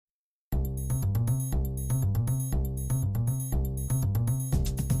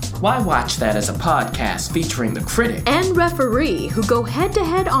Why Watch That is a podcast featuring the critic and referee who go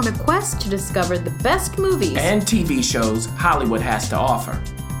head-to-head on a quest to discover the best movies and TV shows Hollywood has to offer.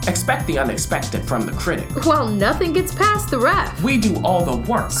 Expect the unexpected from the critic. Well, nothing gets past the ref. We do all the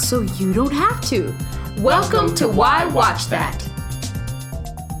work, so you don't have to. Welcome to Why Watch That.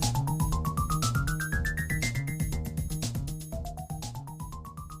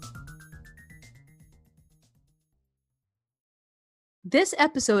 This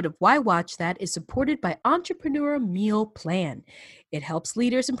episode of Why Watch That is supported by Entrepreneur Meal Plan. It helps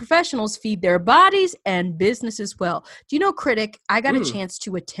leaders and professionals feed their bodies and businesses well. Do you know, Critic, I got a chance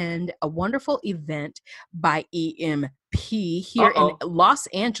to attend a wonderful event by EMP here in Los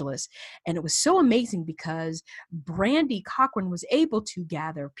Angeles. And it was so amazing because Brandy Cochran was able to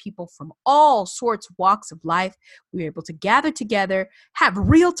gather people from all sorts of walks of life. We were able to gather together, have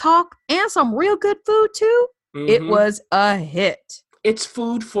real talk, and some real good food too. It was a hit. It's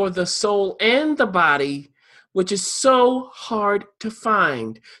food for the soul and the body, which is so hard to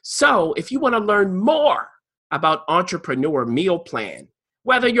find. So if you want to learn more about Entrepreneur Meal Plan,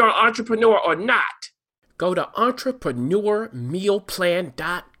 whether you're an entrepreneur or not, go to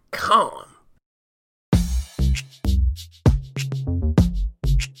entrepreneurmealplan.com.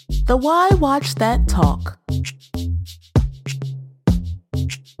 The Why Watch That Talk.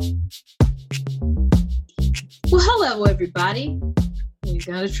 Well, hello, everybody. We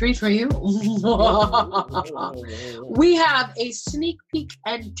got a treat for you. We have a sneak peek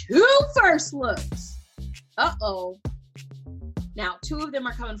and 2 first looks. Now, 2 of them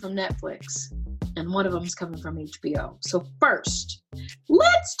are coming from Netflix, and 1 of them is coming from HBO. So first,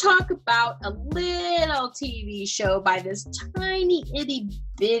 let's talk about a little TV show by this tiny,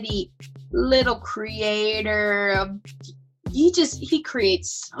 itty-bitty little creator. He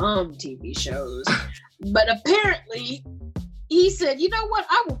creates some TV shows, but apparently he said, you know what?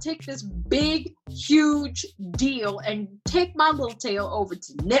 I will take this big, huge deal and take my little tail over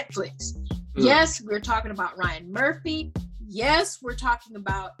to Netflix. Yes, we're talking about Ryan Murphy. Yes, we're talking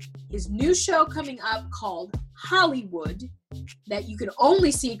about his new show coming up called Hollywood that you can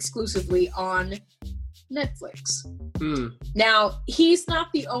only see exclusively on Netflix. Now, he's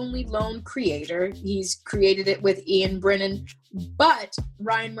not the only lone creator. He's created it with Ian Brennan, but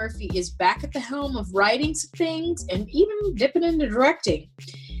Ryan Murphy is back at the helm of writing some things and even dipping into directing.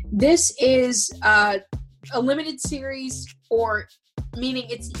 This is a limited series, or meaning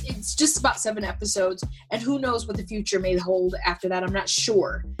it's just about 7 episodes, and who knows what the future may hold after that. I'm not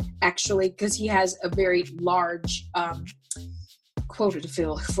sure, actually, because he has a very large quota to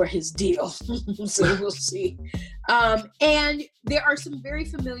fill for his deal. So we'll see. And there are some very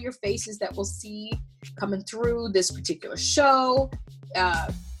familiar faces that we'll see coming through this particular show.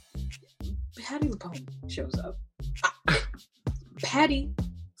 Patti LuPone shows up. Patti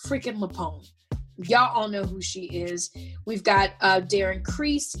freaking LuPone. Y'all all know who she is. We've got Darren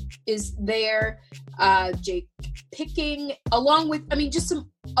Criss is there, Jake Picking, along with, just a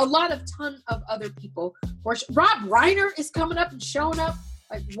ton of other people. Rob Reiner is coming up and showing up.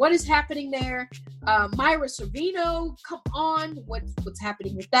 Like, what is happening there? Myra Sorvino, come on. What's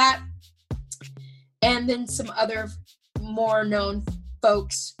happening with that? And then some other more known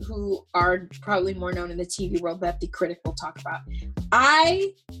folks who are probably more known in the TV world that the critic will talk about. I'm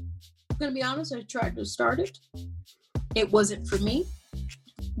going to be honest, I tried to start it. It wasn't for me,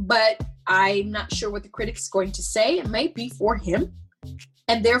 but I'm not sure what the critic's going to say. It may be for him,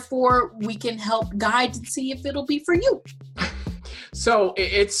 and therefore we can help guide and see if it'll be for you. So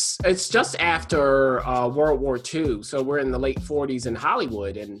it's just after World War II. So we're in the late 40s in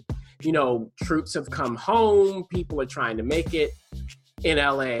Hollywood, and troops have come home. People are trying to make it in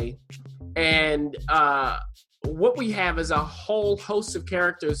LA, and what we have is a whole host of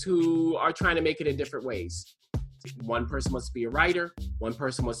characters who are trying to make it in different ways. One person wants to be a writer. One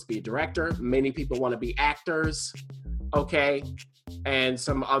person wants to be a director. Many people want to be actors, okay? And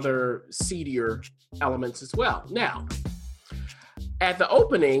some other seedier elements as well. Now, at the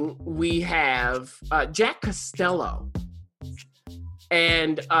opening, we have Jack Costello.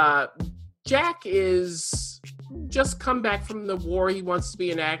 And Jack is just come back from the war. He wants to be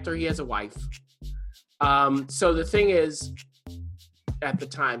an actor. He has a wife. So the thing is, at the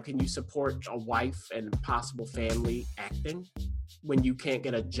time, can you support a wife and possible family acting when you can't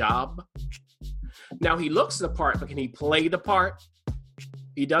get a job? Now, he looks the part, but can he play the part?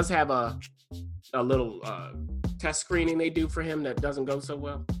 He does have a little test screening they do for him that doesn't go so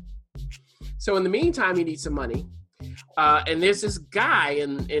well. So in the meantime, he needs some money. And there's this guy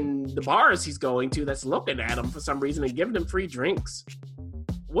in the bars he's going to that's looking at him for some reason and giving him free drinks.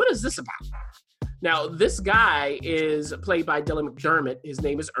 What is this about? Now, this guy is played by Dylan McDermott. His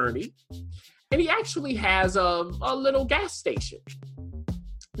name is Ernie. And he actually has a little gas station.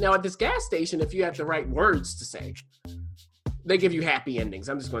 Now, at this gas station, if you have the right words to say, they give you happy endings.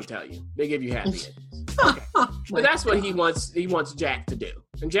 I'm just going to tell you. They give you happy endings. Okay. But that's what he wants Jack to do.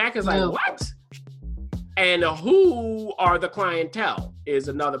 And Jack is like, what? And who are the clientele is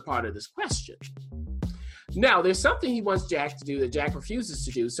another part of this question. Now, there's something he wants Jack to do that Jack refuses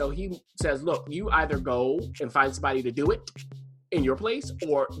to do. So he says, look, you either go and find somebody to do it in your place,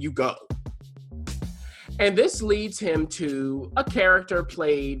 or you go. And this leads him to a character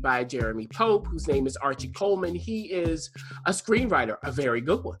played by Jeremy Pope, whose name is Archie Coleman. He is a screenwriter, a very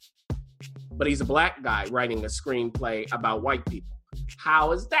good one. But he's a black guy writing a screenplay about white people.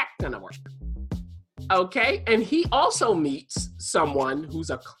 How is that going to work? Okay. And he also meets someone who's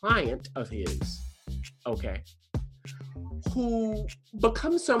a client of his, okay, who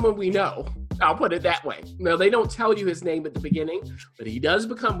becomes someone we know. I'll put it that way. Now, they don't tell you his name at the beginning, but he does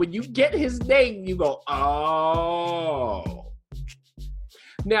become, when you get his name, you go, oh.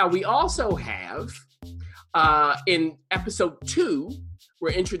 Now, we also have, in episode 2,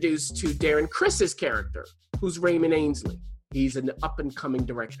 we're introduced to Darren Criss's character, who's Raymond Ainsley. He's an up-and-coming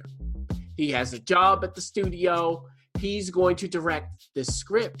director. He has a job at the studio. He's going to direct this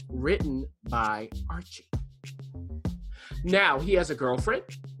script written by Archie. Now, he has a girlfriend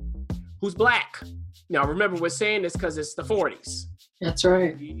who's black. Now, remember, we're saying this because it's the 40s. That's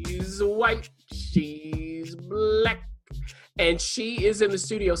right. He's white. She's black. And she is in the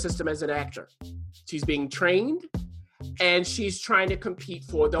studio system as an actor. She's being trained, and she's trying to compete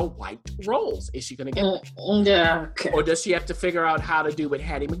for the white roles. Is she going to get it? Yeah, okay. Or does she have to figure out how to do what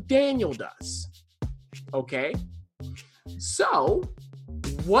Hattie McDaniel does? Okay. So,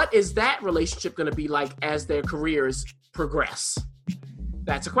 what is that relationship going to be like as their careers progress?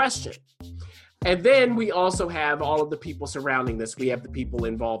 That's a question. And then we also have all of the people surrounding this. We have the people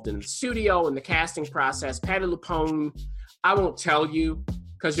involved in the studio and the casting process. Patti LuPone, I won't tell you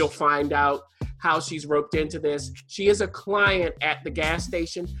because you'll find out how she's roped into this. She is a client at the gas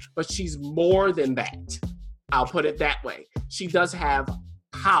station, but she's more than that. I'll put it that way. She does have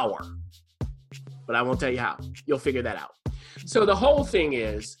power, but I won't tell you how. You'll figure that out. So the whole thing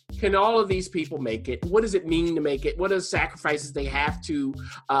is, can all of these people make it? What does it mean to make it? What are the sacrifices they have to,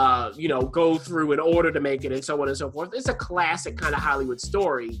 go through in order to make it, and so on and so forth? It's a classic kind of Hollywood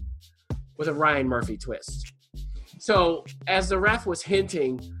story with a Ryan Murphy twist. So as the ref was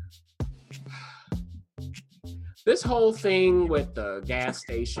hinting, this whole thing with the gas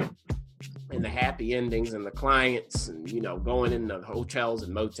station and the happy endings and the clients and, going in the hotels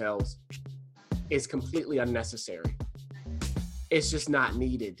and motels is completely unnecessary. It's just not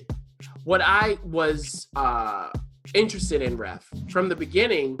needed. What I was interested in, Ref, from the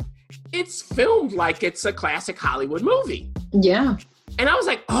beginning, it's filmed like it's a classic Hollywood movie. Yeah. And I was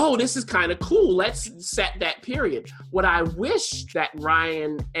like, oh, this is kind of cool. Let's set that period. What I wish that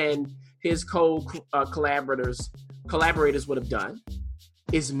Ryan and his collaborators would have done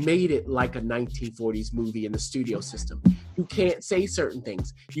is made it like a 1940s movie in the studio system. You can't say certain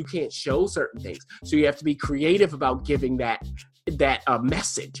things. You can't show certain things. So you have to be creative about giving that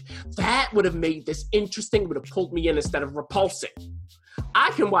message. That would have made this interesting, would have pulled me in instead of repulsing.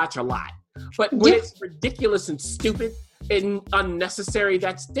 I can watch a lot, but when it's ridiculous and stupid and unnecessary,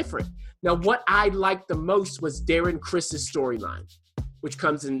 that's different. Now, what I liked the most was Darren Criss's storyline, which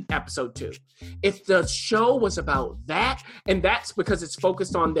comes in episode 2. If the show was about that, and that's because it's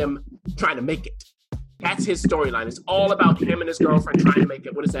focused on them trying to make it. That's his storyline. It's all about him and his girlfriend trying to make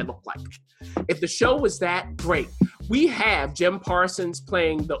it. What does that look like? If the show was that, great. We have Jim Parsons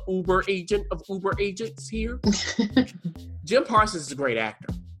playing the Uber agent of Uber agents here. Jim Parsons is a great actor.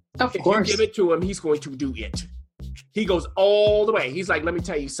 Of course. If you give it to him, he's going to do it. He goes all the way. He's like, let me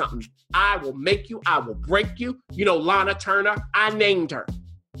tell you something. I will make you. I will break you. Lana Turner, I named her.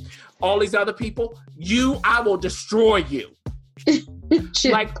 All these other people, I will destroy you.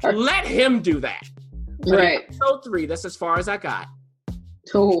 Let him do that. But right. Episode 3, that's as far as I got.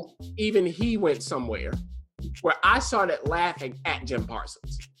 Cool. Even he went somewhere where I started laughing at Jim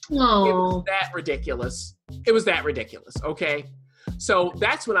Parsons. Oh. It was that ridiculous. Okay? So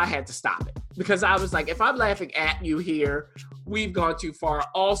that's when I had to stop it. Because I was like, if I'm laughing at you here, we've gone too far.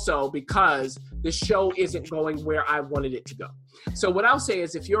 Also, because the show isn't going where I wanted it to go. So what I'll say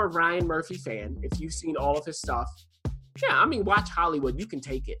is, if you're a Ryan Murphy fan, if you've seen all of his stuff, watch Hollywood. You can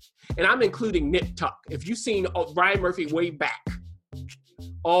take it. And I'm including Nip Tuck. If you've seen Ryan Murphy way back,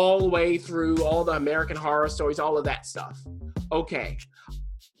 all the way through all the American Horror Stories, all of that stuff, okay.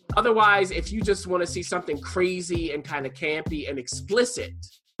 Otherwise, if you just want to see something crazy and kind of campy and explicit,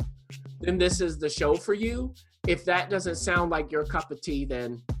 then this is the show for you. If that doesn't sound like your cup of tea,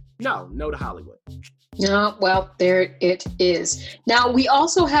 then no to Hollywood. No, well, there it is. Now, we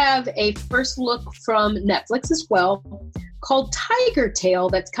also have a first look from Netflix as well called Tiger Tail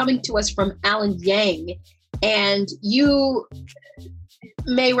that's coming to us from Alan Yang. And you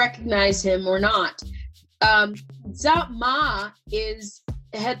may recognize him or not. Zha Ma is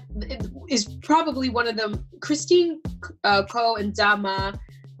probably one of them. Christine Ko and Zha Ma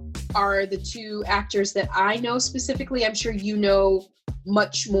are the two actors that I know specifically. I'm sure you know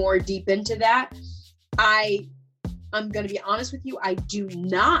much more deep into that. I'm going to be honest with you. I do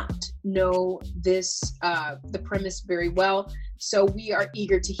not know the premise very well. So we are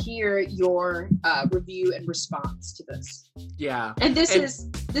eager to hear your review and response to this. Yeah. And this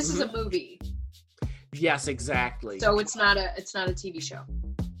is a movie. Yes, exactly. So it's not a TV show.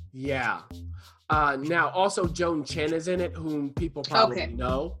 Yeah. Now also Joan Chen is in it, whom people probably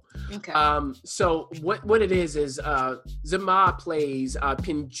know. Okay. So what it is Zima plays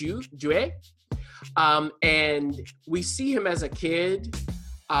Pin Jue. And we see him as a kid,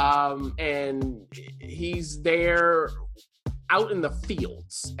 and he's there out in the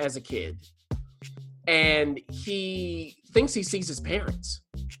fields as a kid, and he thinks he sees his parents.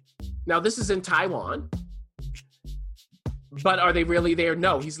 Now, this is in Taiwan, but are they really there?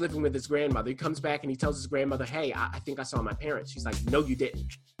 No, he's living with his grandmother. He comes back and he tells his grandmother, hey, I think I saw my parents. She's like, no, you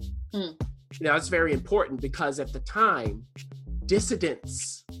didn't. Now, it's very important because at the time,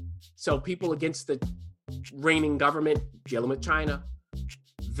 dissidents, so people against the reigning government dealing with China,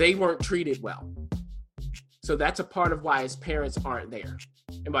 they weren't treated well. So that's a part of why his parents aren't there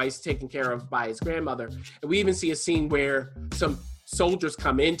and why he's taken care of by his grandmother. And we even see a scene where some soldiers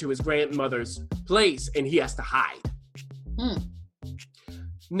come into his grandmother's place and he has to hide.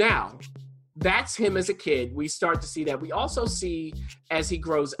 Now, that's him as a kid. We start to see that. We also see as he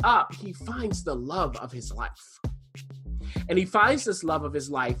grows up, he finds the love of his life. And he finds this love of his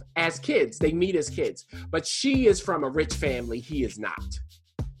life as kids. They meet as kids. But she is from a rich family. He is not.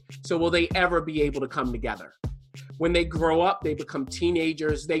 So will they ever be able to come together? When they grow up, they become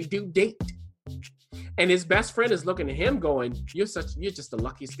teenagers. They do date. And his best friend is looking at him going, you're just the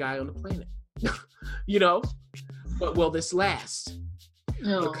luckiest guy on the planet. You know? But will this last?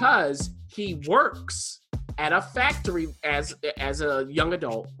 No. Because he works at a factory as a young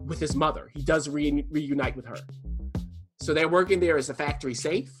adult with his mother. He does reunite with her. So they're working there as a factory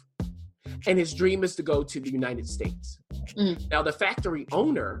safe, and his dream is to go to the United States. Now, the factory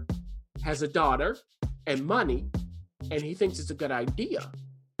owner has a daughter and money, and he thinks it's a good idea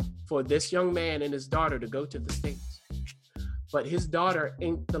for this young man and his daughter to go to the States. But his daughter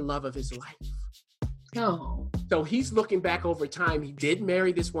ain't the love of his life. No. So he's looking back over time. He did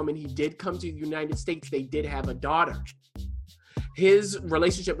marry this woman. He did come to the United States. They did have a daughter. His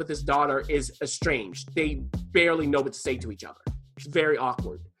relationship with his daughter is estranged. They barely know what to say to each other. It's very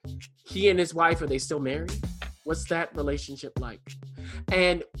awkward. He and his wife, are they still married? What's that relationship like?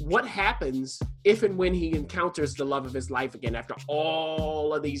 And what happens if and when he encounters the love of his life again after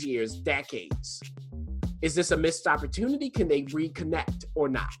all of these years, decades? Is this a missed opportunity? Can they reconnect or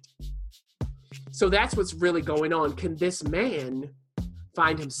not? So that's what's really going on. Can this man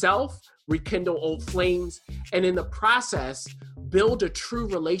find himself, rekindle old flames, and in the process, build a true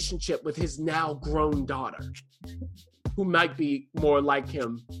relationship with his now grown daughter, who might be more like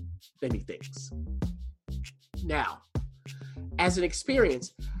him than he thinks? Now, as an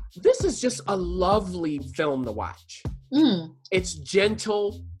experience, this is just a lovely film to watch. It's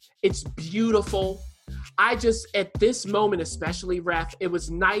gentle. It's beautiful. At this moment especially, Ref, it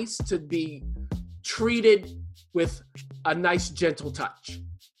was nice to be treated with a nice, gentle touch.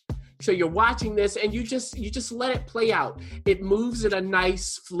 So you're watching this and you just let it play out. It moves at a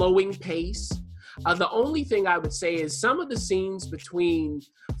nice flowing pace. The only thing I would say is some of the scenes between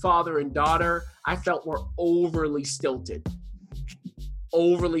father and daughter, I felt were overly stilted.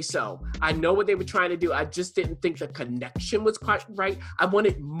 Overly so. I know what they were trying to do. I just didn't think the connection was quite right. I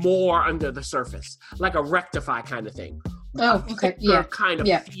wanted more under the surface, like a Rectify kind of thing. Oh, okay. Yeah. Kind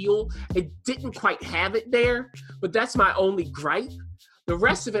of feel. It didn't quite have it there, but that's my only gripe. The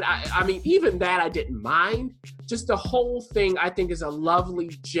rest of it, I mean, even that I didn't mind. Just the whole thing, I think, is a lovely,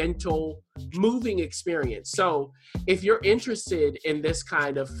 gentle, moving experience. So if you're interested in this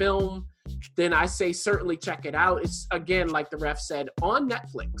kind of film, then I say certainly check it out. It's, again, like the Ref said, on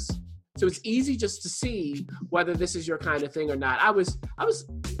Netflix. So it's easy just to see whether this is your kind of thing or not. I was,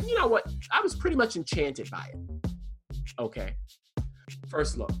 you know what? I was pretty much enchanted by it. Okay.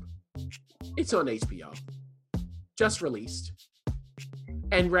 First look. It's on HBO. Just released.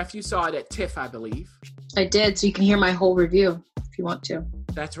 And Ref, you saw it at TIFF, I believe. I did, so you can hear my whole review if you want to.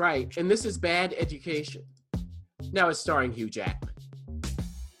 That's right. And this is Bad Education. Now it's starring Hugh Jackman.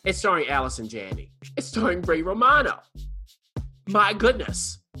 It's starring Allison Janney. It's starring Ray Romano. My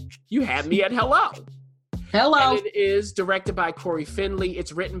goodness. You had me at hello. Hello. And it is directed by Corey Finley.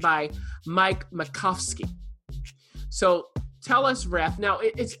 It's written by Mike Makovsky. So tell us, Ref. Now,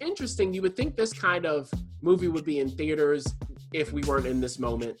 it's interesting. You would think this kind of movie would be in theaters if we weren't in this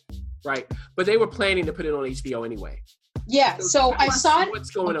moment, right? But they were planning to put it on HBO anyway. Yeah, so I saw it.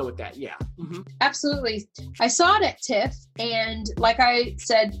 What's going on with that? Yeah. Mm-hmm. Absolutely. I saw it at TIFF, and like I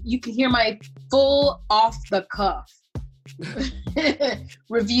said, you can hear my full off-the-cuff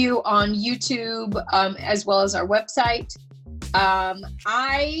review on YouTube, as well as our website.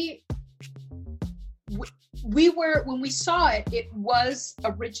 When we saw it, it was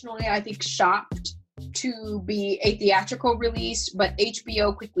originally, I think, shopped to be a theatrical release, but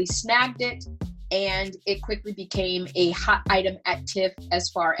HBO quickly snagged it, and it quickly became a hot item at TIFF as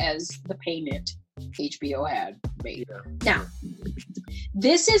far as the payment HBO had made. Yeah. Now,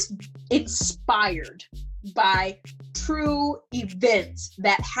 this is inspired by true events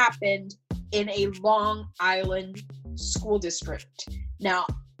that happened in a Long Island school district. Now,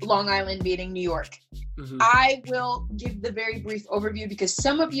 Long Island being New York. Mm-hmm. I will give the very brief overview because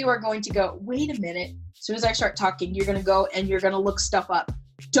some of you are going to go, wait a minute. As soon as I start talking, you're going to go and you're going to look stuff up.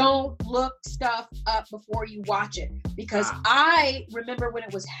 Don't look stuff up before you watch it, because I remember when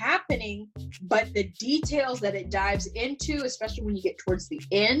it was happening, but the details that it dives into, especially when you get towards the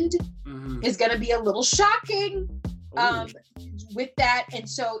end, is going to be a little shocking with that. And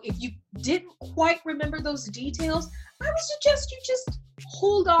so if you didn't quite remember those details, I would suggest you just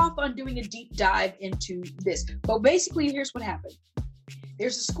hold off on doing a deep dive into this. But basically, here's what happened.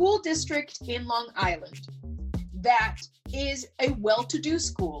 There's a school district in Long Island that is a well-to-do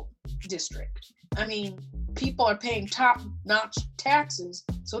school district. I mean, people are paying top-notch taxes,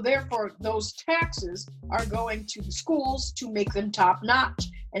 so therefore those taxes are going to the schools to make them top-notch,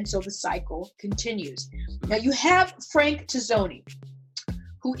 and so the cycle continues. Now you have Frank Tizzoni,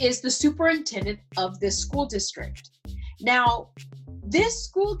 who is the superintendent of this school district. Now, this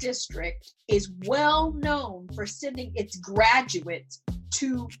school district is well known for sending its graduates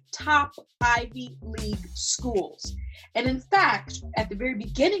to top Ivy League schools. And in fact, at the very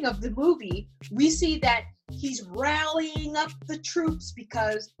beginning of the movie, we see that he's rallying up the troops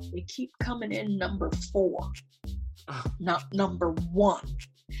because they keep coming in number 4, not number 1.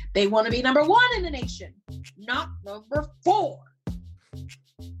 They want to be number 1 in the nation, not number 4.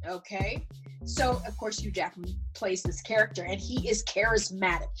 Okay? So, of course, Hugh Jackman plays this character, and he is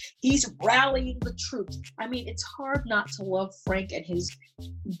charismatic. He's rallying the troops. I mean, it's hard not to love Frank and his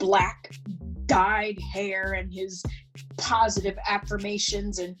black dyed hair and his positive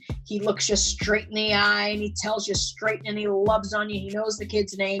affirmations, and he looks you straight in the eye, and he tells you straight, and he loves on you. He knows the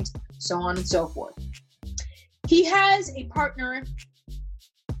kids' names, so on and so forth. He has a partner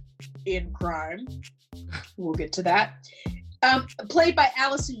in crime. We'll get to that. Played by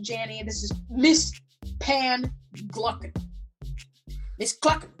Allison Janney. This is Miss Pan Glucken. Miss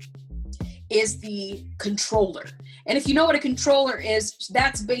Glucken is the controller. And if you know what a controller is,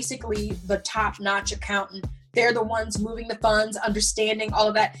 that's basically the top-notch accountant. They're the ones moving the funds, understanding all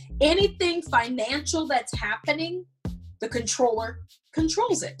of that. Anything financial that's happening, the controller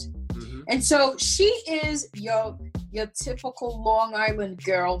controls it. Mm-hmm. And so she is your typical Long Island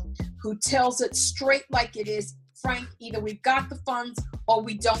girl who tells it straight like it is. Frank, either we've got the funds or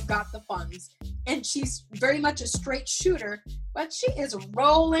we don't got the funds. And she's very much a straight shooter, but she is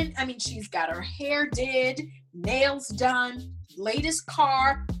rolling. I mean, she's got her hair did, nails done, latest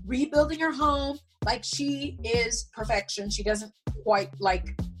car, rebuilding her home. Like, she is perfection. She doesn't quite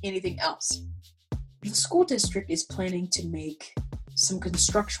like anything else. The school district is planning to make some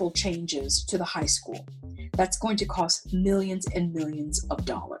constructional changes to the high school. That's going to cost millions and millions of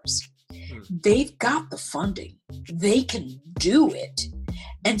dollars. They've got the funding. They can do it.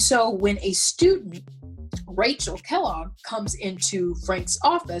 And so when a student, Rachel Kellogg, comes into Frank's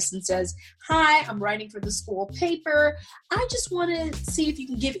office and says, "Hi, I'm writing for the school paper. I just want to see if you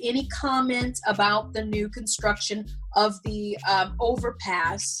can give any comments about the new construction of the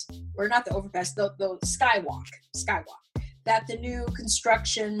overpass, or not the overpass, the skywalk, that the new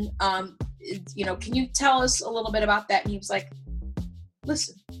construction, can you tell us a little bit about that?" And he was like,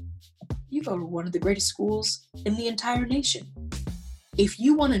 "Listen, you go to one of the greatest schools in the entire nation. If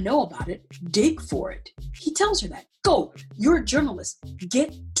you want to know about it, dig for it." He tells her that. Go. You're a journalist.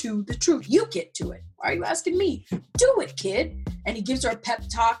 Get to the truth. You get to it. Why are you asking me? Do it, kid. And he gives her a pep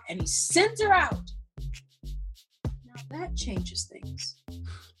talk, and he sends her out. Now that changes things.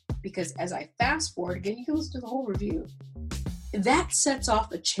 Because as I fast forward, again, you can listen to the whole review. that sets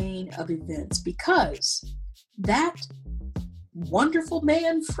off a chain of events, because that wonderful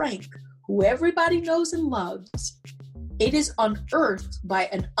man, Frank, who everybody knows and loves, it is unearthed by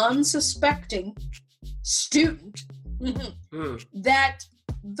an unsuspecting student that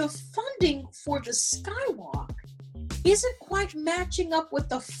the funding for the Skywalk isn't quite matching up with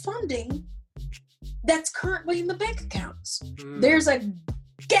the funding that's currently in the bank accounts. There's a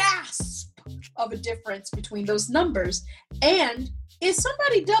gasp of a difference between those numbers. And is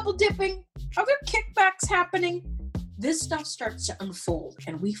somebody double dipping? Are there kickbacks happening? This stuff starts to unfold,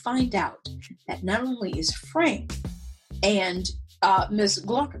 and we find out that not only is Frank and Ms.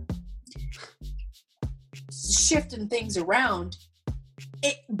 Glocker shifting things around,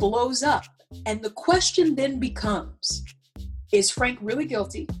 it blows up. And the question then becomes, is Frank really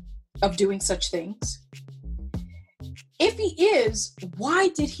guilty of doing such things? If he is, why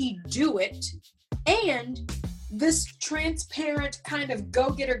did he do it? And this transparent kind of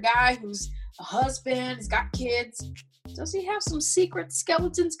go-getter guy who's a husband, he's got kids, does he have some secret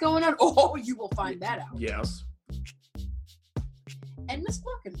skeletons going on? Oh, you will find that out. Yes. And Miss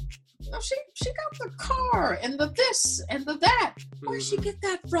Larkin, you know, she got the car and the this and the that. Where'd she get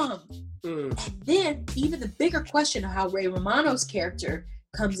that from? And then even the bigger question of how Ray Romano's character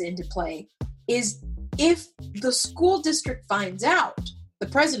comes into play is, if the school district finds out, the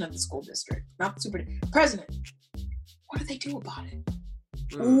president of the school district, not the superintendent, president, what do they do about it?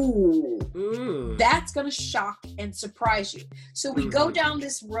 Ooh, that's going to shock and surprise you. So we go down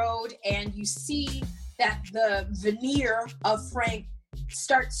this road, and you see that the veneer of Frank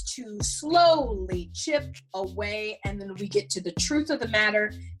starts to slowly chip away, and then we get to the truth of the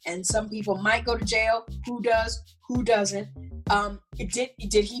matter. And some people might go to jail. Who does? Who doesn't?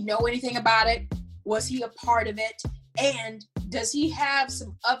 Did he know anything about it? Was he a part of it? And does he have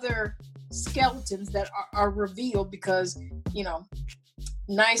some other skeletons that are revealed? Because, you know,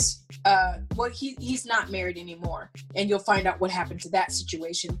 nice. Well, he's not married anymore, and you'll find out what happened to that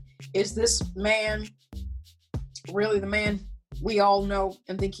situation. Is this man really the man we all know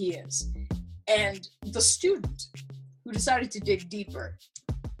and think he is? And the student who decided to dig deeper,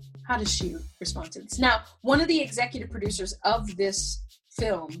 how does she respond to this? Now, one of the executive producers of this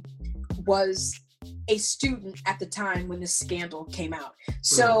film was a student at the time when this scandal came out.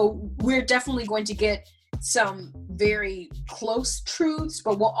 So we're definitely going to get some very close truths,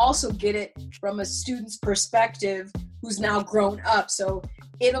 but we'll also get it from a student's perspective who's now grown up. So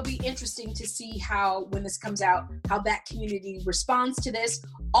it'll be interesting to see how, when this comes out, how that community responds to this.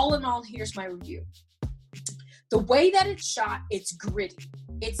 All in all, here's my review. The way that it's shot, it's gritty.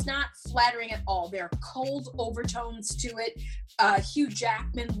 It's not flattering at all. There are cold overtones to it. Hugh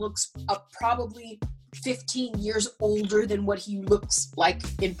Jackman looks probably 15 years older than what he looks like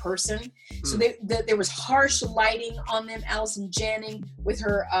in person. So there was harsh lighting on them. Allison Janney with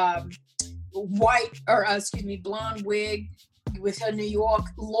her blonde wig, with her New York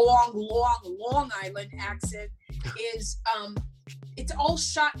Long Island accent, is it's all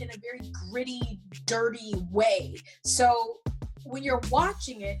shot in a very gritty, dirty way. So when you're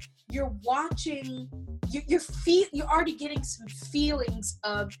watching it, you're already getting some feelings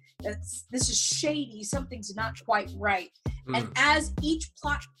of that this is shady, something's not quite right. And as each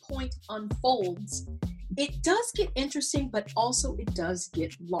plot point unfolds, it does get interesting, but also it does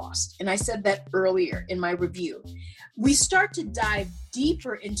get lost. And I said that earlier in my review. We start to dive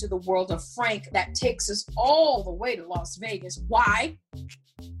deeper into the world of Frank that takes us all the way to Las Vegas. Why?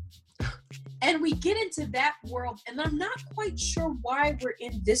 And we get into that world, and I'm not quite sure why we're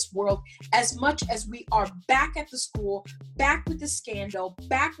in this world as much as we are back at the school, back with the scandal,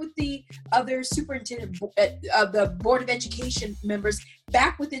 back with the other superintendent, the Board of Education members,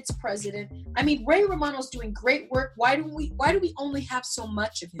 back with its president. I mean, Ray Romano's doing great work. Why do we only have so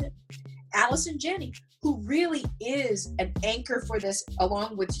much of him? Allison Janney, who really is an anchor for this,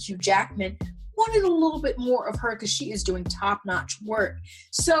 along with Hugh Jackman, wanted a little bit more of her because she is doing top-notch work.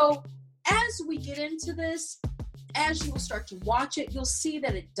 So as we get into this, as you will start to watch it, you'll see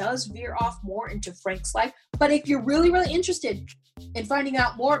that it does veer off more into Frank's life. But if you're really, really interested in finding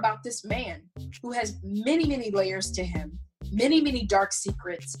out more about this man who has many, many layers to him, many, many dark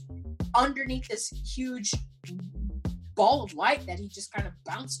secrets underneath this huge ball of light that he just kind of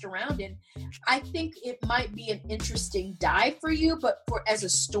bounced around in, I think it might be an interesting dive for you. But as a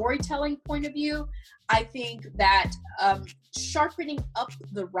storytelling point of view, I think that sharpening up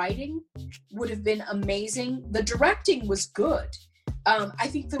the writing would have been amazing. The directing was good. I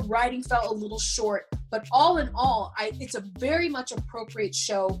think the writing fell a little short, but all in all, it's a very much appropriate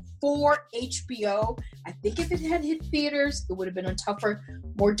show for HBO. I think if it had hit theaters, it would have been a tougher,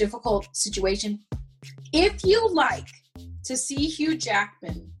 more difficult situation. If you like to see Hugh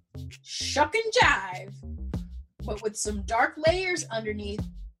Jackman shuck and jive, but with some dark layers underneath,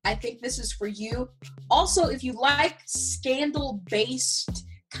 I think this is for you. Also, if you like scandal-based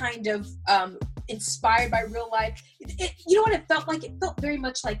kind of inspired by real life, you know what it felt like? It felt very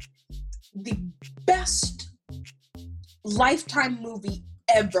much like the best Lifetime movie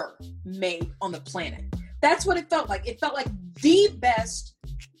ever made on the planet. That's what it felt like. It felt like the best.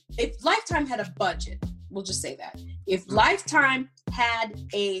 If Lifetime had a budget, we'll just say that. If Lifetime had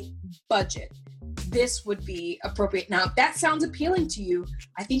a budget, this would be appropriate. Now, if that sounds appealing to you,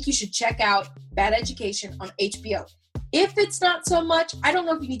 I think you should check out Bad Education on HBO. If it's not so much, I don't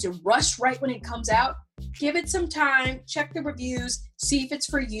know if you need to rush right when it comes out. Give it some time, check the reviews, see if it's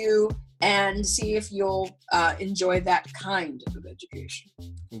for you, and see if you'll enjoy that kind of education.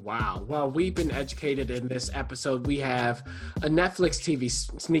 Wow. Well, we've been educated in this episode. We have a Netflix TV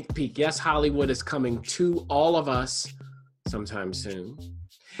sneak peek. Yes, Hollywood is coming to all of us sometime soon.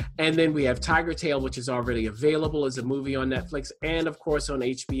 And then we have Tiger Tail, which is already available as a movie on Netflix. And of course on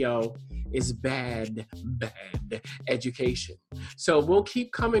HBO is Bad Education. So we'll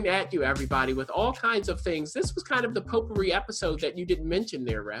keep coming at you, everybody, with all kinds of things. This was kind of the potpourri episode that you didn't mention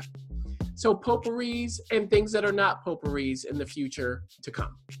there, Ref. So potpourris and things that are not potpourris in the future to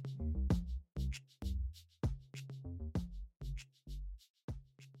come.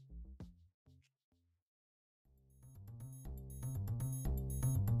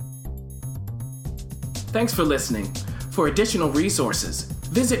 Thanks for listening. For additional resources,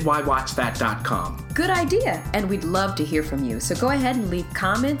 visit whywatchthat.com. Good idea, and we'd love to hear from you. So go ahead and leave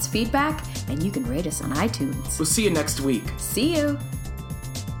comments, feedback, and you can rate us on iTunes. We'll see you next week. See you.